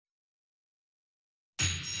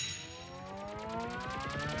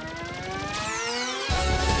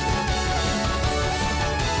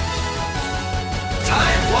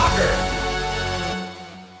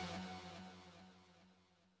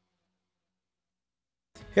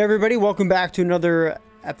Hey everybody, welcome back to another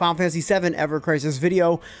Final Fantasy VII Ever Crisis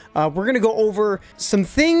video. We're going to go over some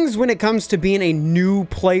things when it comes to being a new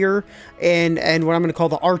player and what I'm going to call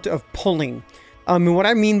the art of pulling. And what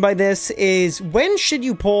I mean by this is, when should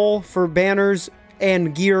you pull for banners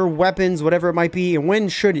and gear, weapons, whatever it might be, and when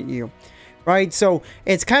shouldn't you? Right? So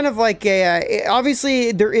it's kind of like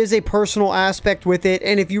obviously there is a personal aspect with it,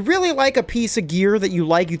 and if you really like a piece of gear that you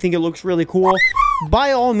like, you think it looks really cool,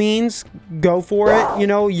 by all means, go for it. You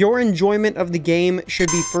know, your enjoyment of the game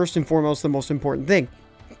should be first and foremost the most important thing.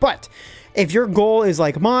 But if your goal is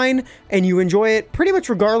like mine and you enjoy it pretty much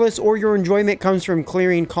regardless, or your enjoyment comes from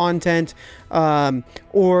clearing content,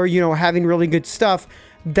 or, you know, having really good stuff,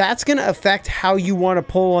 that's going to affect how you want to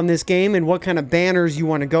pull on this game and what kind of banners you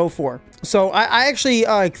want to go for. So I actually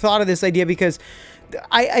thought of this idea because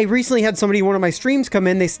I recently had somebody in one of my streams come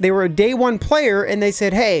in. They were a day one player and they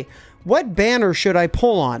said, hey, what banner should I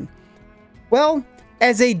pull on? Well,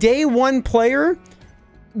 as a day one player,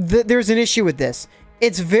 there's an issue with this.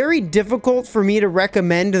 It's very difficult for me to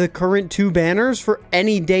recommend the current two banners for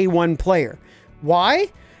any day one player.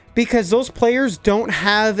 Why? Because those players don't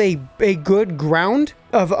have a good ground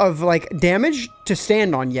of like damage to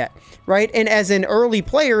stand on yet, right? And as an early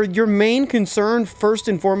player, your main concern first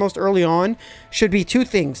and foremost early on should be two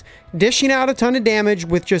things: dishing out a ton of damage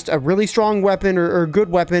with just a really strong weapon or good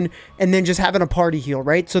weapon, and then just having a party heal,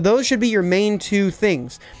 right? So those should be your main two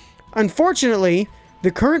things. Unfortunately,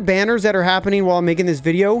 the current banners that are happening while I'm making this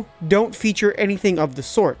video don't feature anything of the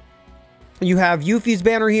sort. You have Yuffie's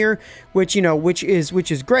banner here, which, you know, which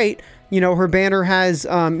is great. You know, her banner has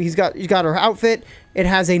she's got her outfit. It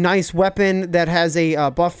has a nice weapon that has a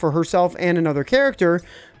buff for herself and another character,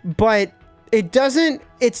 but it doesn't.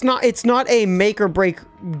 It's not a make or break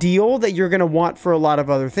deal that you're gonna want for a lot of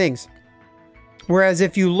other things. Whereas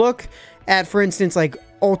if you look at, for instance, like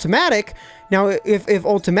Ultimatic, now if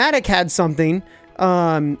Ultimatic had something,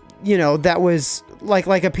 you know, that was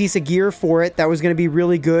like a piece of gear for it that was going to be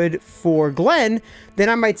really good for Glenn, then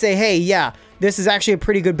I might say, hey, yeah, this is actually a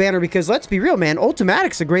pretty good banner, because let's be real, man,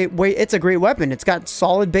 Ultimatic's a great way. It's a great weapon. It's got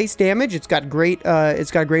solid base damage. It's got great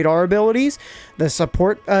R abilities. The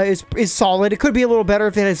support is solid. It could be a little better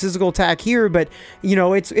if it has physical attack here, but you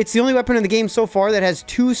know, it's the only weapon in the game so far that has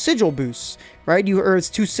 2 sigil boosts, right? Or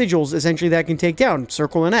it's 2 sigils essentially that can take down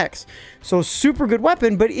Circle and X. So super good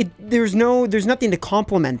weapon, but there's nothing to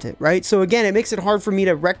complement it, right? So again, it makes it hard for me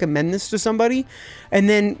to recommend this to somebody. And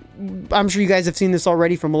then I'm sure you guys have seen this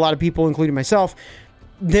already from a lot of people, including myself.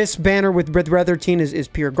 This banner with Red 13 is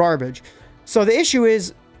pure garbage. So the issue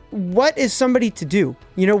is, what is somebody to do?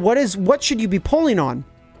 You know, what should you be pulling on?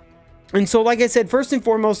 And so, like I said, first and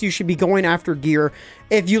foremost, you should be going after gear.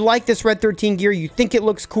 If you like this Red 13 gear, you think it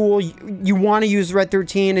looks cool, you want to use Red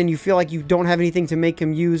 13, and you feel like you don't have anything to make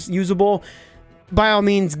him usable, by all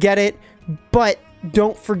means, get it. But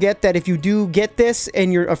don't forget that if you do get this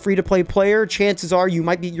and you're a free-to-play player, chances are you're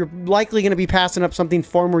likely going to be passing up something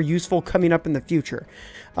far more useful coming up in the future.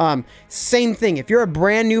 Same thing, if you're a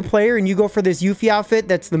brand new player and you go for this Yuffie outfit,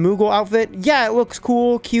 that's the Moogle outfit, yeah, it looks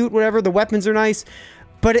cool, cute, whatever, the weapons are nice.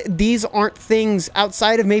 But these aren't things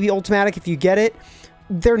outside of maybe Ultimatic, if you get it.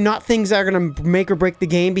 They're not things that are going to make or break the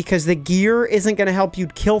game, because the gear isn't going to help you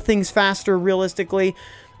kill things faster, realistically.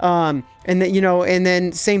 And then, you know, and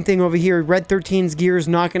then same thing over here. Red 13's gear is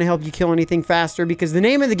not going to help you kill anything faster, because the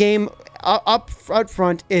name of the game up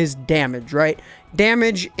front is damage, right?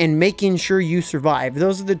 Damage and making sure you survive.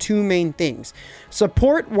 Those are the two main things.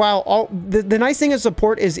 Support, while the nice thing is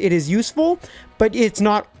support is it is useful, but it's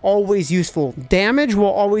not always useful. Damage will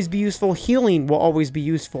always be useful. Healing will always be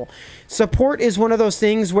useful. Support is one of those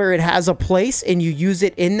things where it has a place and you use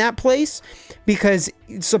it in that place, because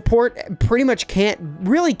support pretty much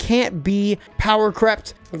can't be power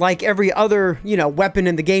crept like every other, you know, weapon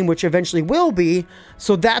in the game, which eventually will be.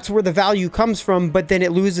 So that's where the value comes from, but then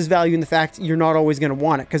it loses value in the fact you're not always going to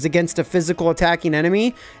want it, because against a physical attacking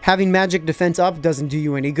enemy, having magic defense up doesn't do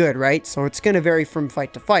you any good, right? So it's going to vary from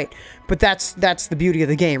fight to fight, but that's the beauty of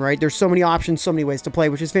the game, right? There's so many options, so many ways to play,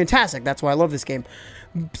 which is fantastic. That's why I love this game.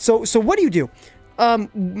 So what do you do?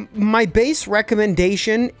 My base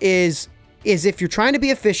recommendation is if you're trying to be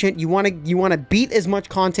efficient, you want to beat as much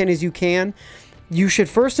content as you can, you should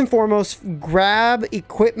first and foremost grab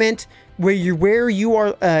equipment where you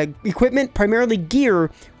are equipment, primarily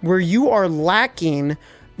gear, where you are lacking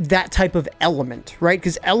that type of element, right?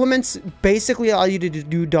 Because elements basically allow you to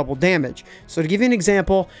do double damage. So to give you an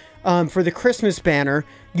example, for the Christmas banner,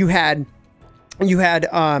 you had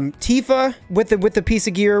Tifa with the piece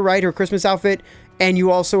of gear, right, her Christmas outfit, and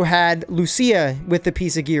you also had Lucia with the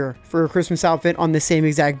piece of gear for her Christmas outfit on the same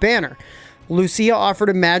exact banner. Lucia offered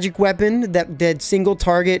a magic weapon that did single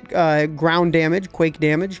target ground damage, quake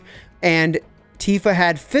damage, and Tifa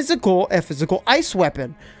had a physical ice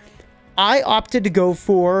weapon. I opted to go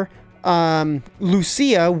for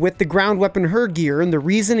Lucia with the ground weapon, her gear, and the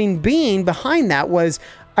reasoning being behind that was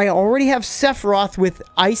I already have Sephiroth with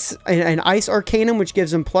ice and ice arcanum, which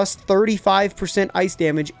gives him plus 35% ice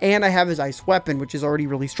damage, and I have his ice weapon, which is already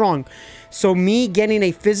really strong. So me getting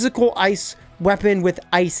a physical ice weapon with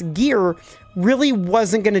ice gear really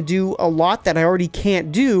wasn't going to do a lot that I already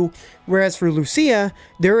can't do. Whereas for Lucia,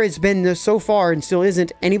 there has been so far and still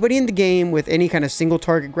isn't anybody in the game with any kind of single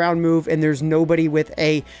target ground move, and there's nobody with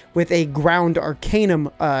a ground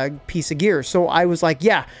arcanum piece of gear. So I was like,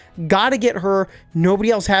 yeah, gotta get her.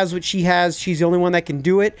 Nobody else has what she has. She's the only one that can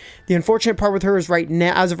do it. The unfortunate part with her is right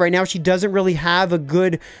now, as of right now, she doesn't really have a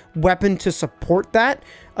good weapon to support that.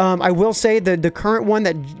 I will say the current one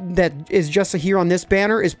that is just here on this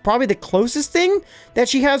banner is probably the closest thing that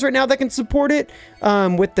she has right now that can support it,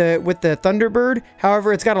 with the Thunderbird.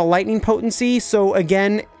 However, it's got a lightning potency, so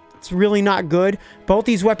again, it's really not good. Both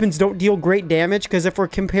these weapons don't deal great damage, because if we're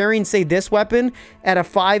comparing, say, this weapon at a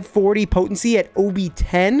 540 potency at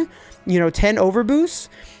OB10, you know, 10 overboosts,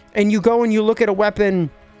 and you go and you look at a weapon,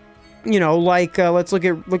 you know, like let's look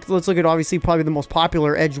at obviously probably the most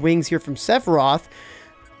popular Edge Wings here from Sephiroth.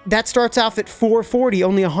 That starts off at 440,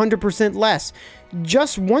 only 100% less.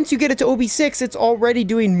 Just once you get it to OB6, it's already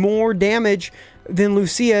doing more damage than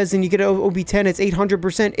Lucia's, and you get to OB10, it's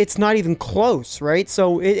 800%. It's not even close, right?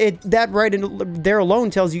 So that right there alone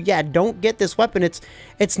tells you, yeah, don't get this weapon.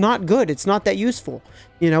 It's not good. It's not that useful.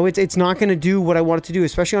 You know, it's not going to do what I want it to do,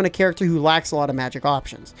 especially on a character who lacks a lot of magic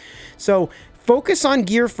options. So focus on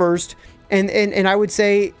gear first, and I would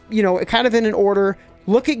say, you know, kind of in an order,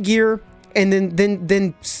 look at gear, and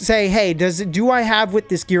then say, hey, do I have what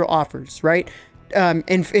this gear offers, right?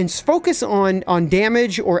 And focus on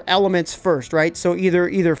damage or elements first, right? So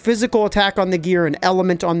either physical attack on the gear, an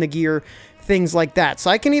element on the gear, things like that. So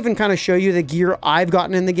I can even kind of show you the gear I've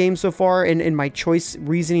gotten in the game so far, and my choice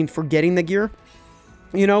reasoning for getting the gear,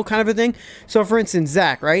 you know, kind of a thing. So for instance,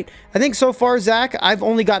 Zack, right? I think so far, Zack, I've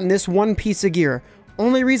only gotten this one piece of gear.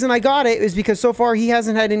 Only reason I got it is because so far he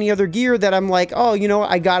hasn't had any other gear that I'm like, oh, you know,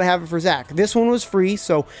 I gotta have it for Zack. This one was free,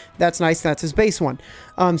 so that's nice. That's his base one.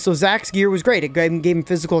 So Zack's gear was great. It gave him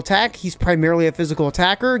physical attack. He's primarily a physical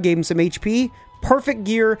attacker. Gave him some HP. Perfect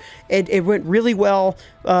gear. It went really well,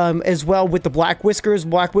 as well with the Black Whiskers.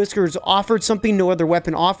 Black Whiskers offered something no other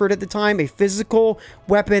weapon offered at the time, a physical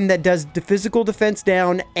weapon that does the physical defense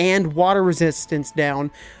down and water resistance down,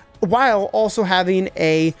 while also having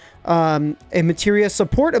a materia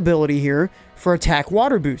support ability here for attack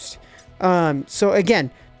water boost. So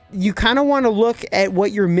again, you kind of want to look at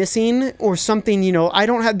what you're missing or something, you know. I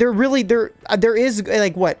don't have, there is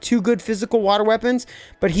like what, 2 good physical water weapons,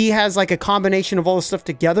 but he has like a combination of all this stuff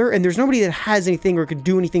together, and there's nobody that has anything or could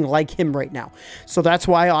do anything like him right now. So that's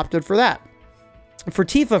why I opted for that. For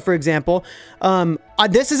Tifa, for example,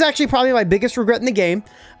 this is actually probably my biggest regret in the game,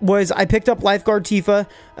 was I picked up Lifeguard Tifa.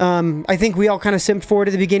 I think we all kind of simped for it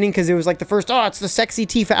at the beginning because it was like the first, oh, it's the sexy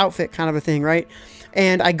Tifa outfit kind of a thing, right?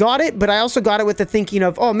 And I got it, but I also got it with the thinking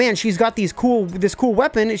of, oh man, she's got this cool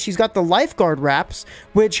weapon. She's got the Lifeguard wraps,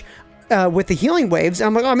 which with the healing waves. And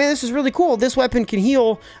I'm like, oh man, this is really cool. This weapon can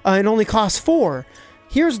heal and only costs 4.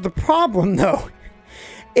 Here's the problem though.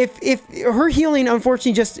 If her healing,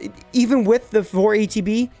 unfortunately, just even with the 4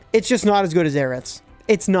 ATB, it's just not as good as Aerith's.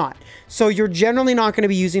 It's not. So you're generally not going to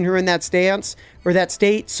be using her in that stance or that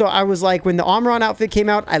state. So I was like, when the Omron outfit came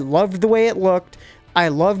out, I loved the way it looked. I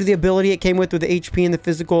loved the ability it came with the HP and the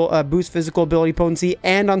physical boost physical ability potency,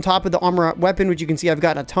 and on top of the armor weapon, which you can see I've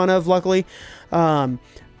gotten a ton of, luckily. I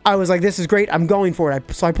was like, this is great. I'm going for it.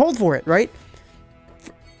 So I pulled for it, right?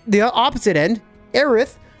 The opposite end,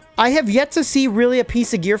 Aerith. I have yet to see really a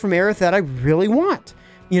piece of gear from Aerith that I really want.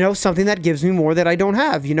 You know, something that gives me more that I don't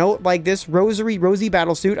have. You know, like this Rosy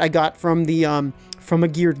battlesuit I got from the from a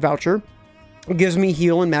geared voucher. It gives me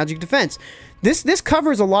heal and magic defense. This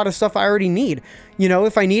covers a lot of stuff I already need. You know,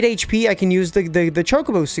 if I need HP, I can use the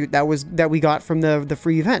Chocobo suit that we got from the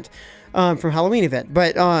free event, from Halloween event.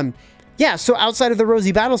 But yeah, so outside of the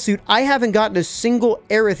Rosy battlesuit, I haven't gotten a single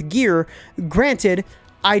Aerith gear. Granted,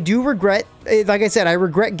 I do regret, like I said, I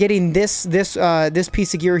regret getting this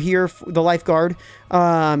piece of gear here, the Lifeguard,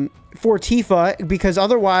 for Tifa, because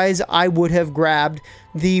otherwise I would have grabbed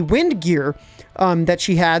the wind gear that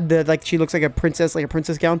she had, like she looks like a princess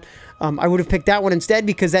gown. I would have picked that one instead,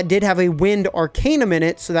 because that did have a wind arcanum in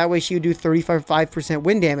it, so that way she would do 35%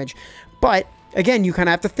 wind damage. But again, you kind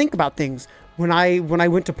of have to think about things. When I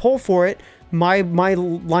went to pull for it, my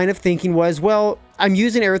line of thinking was, well, I'm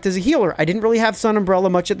using Aerith as a healer. I didn't really have Sun Umbrella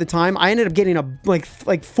much at the time. I ended up getting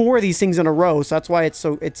like 4 of these things in a row, so that's why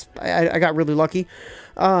I got really lucky.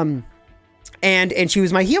 And she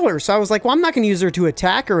was my healer, so I was like, well, I'm not going to use her to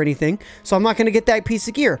attack or anything, so I'm not going to get that piece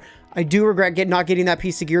of gear. I do regret not getting that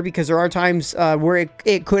piece of gear, because there are times where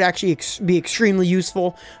it could actually be extremely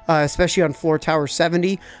useful, especially on floor tower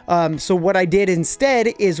 70. So what I did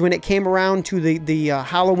instead is, when it came around to the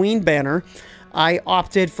Halloween banner, I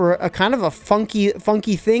opted for a kind of a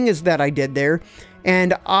funky thing is that I did there,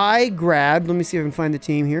 and I grabbed. Let me see if I can find the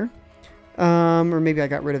team here, or maybe I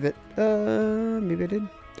got rid of it. Maybe I did.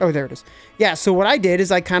 Oh, there it is. Yeah, so what I did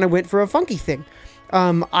is I kind of went for a funky thing.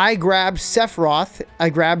 I grabbed Sephiroth. I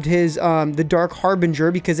grabbed his the Dark Harbinger,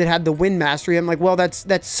 because it had the wind mastery. I'm like, well, that's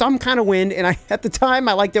some kind of wind, and at the time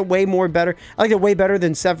I liked it way better. I liked it way better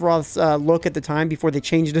than Sephiroth's look at the time, before they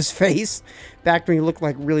changed his face back when he looked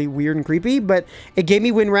like really weird and creepy. But it gave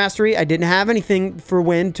me wind mastery. I didn't have anything for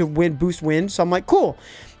wind to boost wind, so I'm like, cool.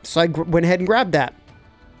 So I went ahead and grabbed that.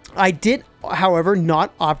 I did, however,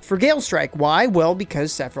 not opt for Gale Strike. Why? Well,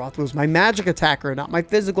 because Sephiroth was my magic attacker, not my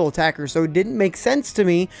physical attacker. So it didn't make sense to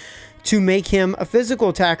me to make him a physical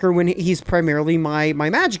attacker when he's primarily my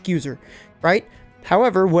magic user, right?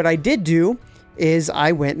 However, what I did do is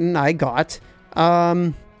I went and I got,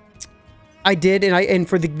 and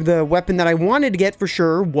for the weapon that I wanted to get for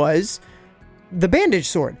sure was the Bandage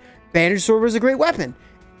Sword. Bandage Sword was a great weapon.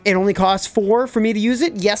 It only costs 4 for me to use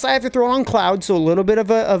it. Yes, I have to throw on Cloud, so a little bit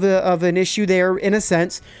of an issue there in a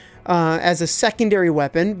sense, as a secondary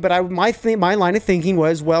weapon. But my line of thinking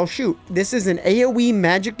was, well, shoot, this is an AOE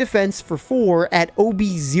magic defense for 4 at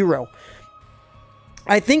OB0.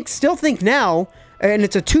 Still think now, and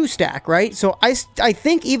it's a 2-stack, right? So I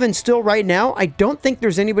think even still right now, I don't think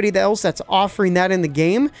there's anybody else that's offering that in the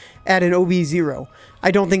game at an OB0. I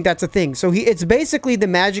don't think that's a thing. So it's basically the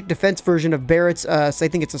magic defense version of Barrett's, I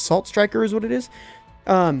think it's Assault Striker is what it is.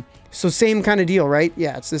 So same kind of deal, right?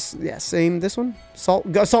 Yeah, it's this, yeah, same, this one,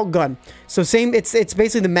 Assault Gun. So same, it's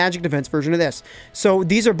basically the magic defense version of this. So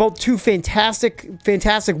these are both 2 fantastic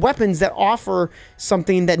weapons that offer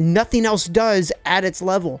something that nothing else does at its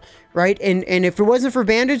level, right? And if it wasn't for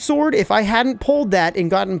Bandage Sword, if I hadn't pulled that and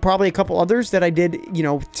gotten probably a couple others that I did, you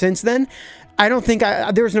know, since then, I don't think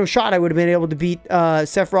there was no shot I would have been able to beat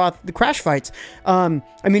Sephiroth the Crash fights.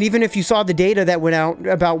 I mean, even if you saw the data that went out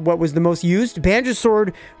about what was the most used, Bandage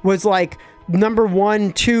Sword was like number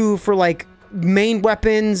 1, 2 for like main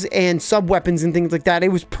weapons and sub weapons and things like that. It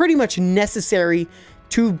was pretty much necessary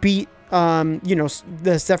to beat, you know,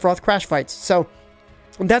 the Sephiroth Crash fights. So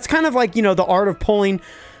that's kind of like, you know, the art of pulling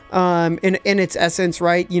in its essence,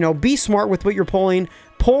 right? You know, be smart with what you're pulling.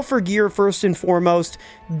 Pull for gear first and foremost.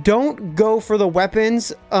 Don't go for the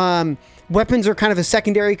weapons. Weapons are kind of a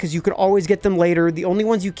secondary because you can always get them later. The only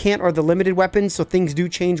ones you can't are the limited weapons, so things do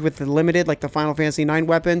change with the limited, like the Final Fantasy IX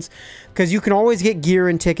weapons, because you can always get gear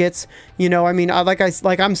and tickets. You know, I mean,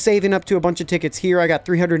 I'm saving up to a bunch of tickets here. I got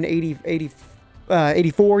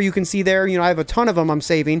 84 you can see there. You know, I have a ton of them I'm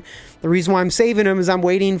saving. The reason why I'm saving them is I'm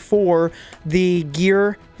waiting for the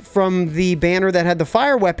gear from the banner that had the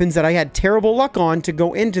fire weapons that I had terrible luck on to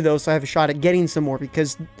go into those, so I have a shot at getting some more,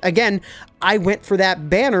 because again, I went for that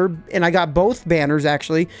banner and I got both banners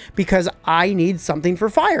actually because I need something for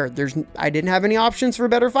fire. I didn't have any options for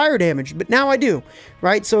better fire damage, but now I do,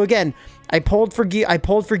 right? So again, I pulled for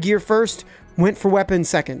gear first, went for weapons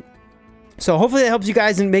second. So hopefully that helps you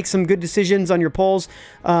guys and make some good decisions on your polls.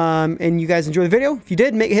 And you guys enjoy the video. If you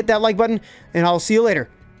did, hit that like button, and I'll see you later.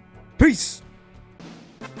 Peace!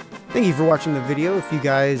 Thank you for watching the video. If you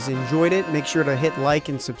guys enjoyed it, make sure to hit like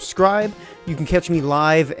and subscribe. You can catch me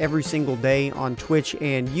live every single day on Twitch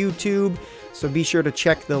and YouTube. So be sure to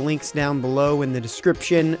check the links down below in the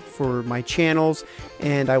description for my channels.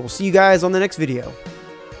 And I will see you guys on the next video.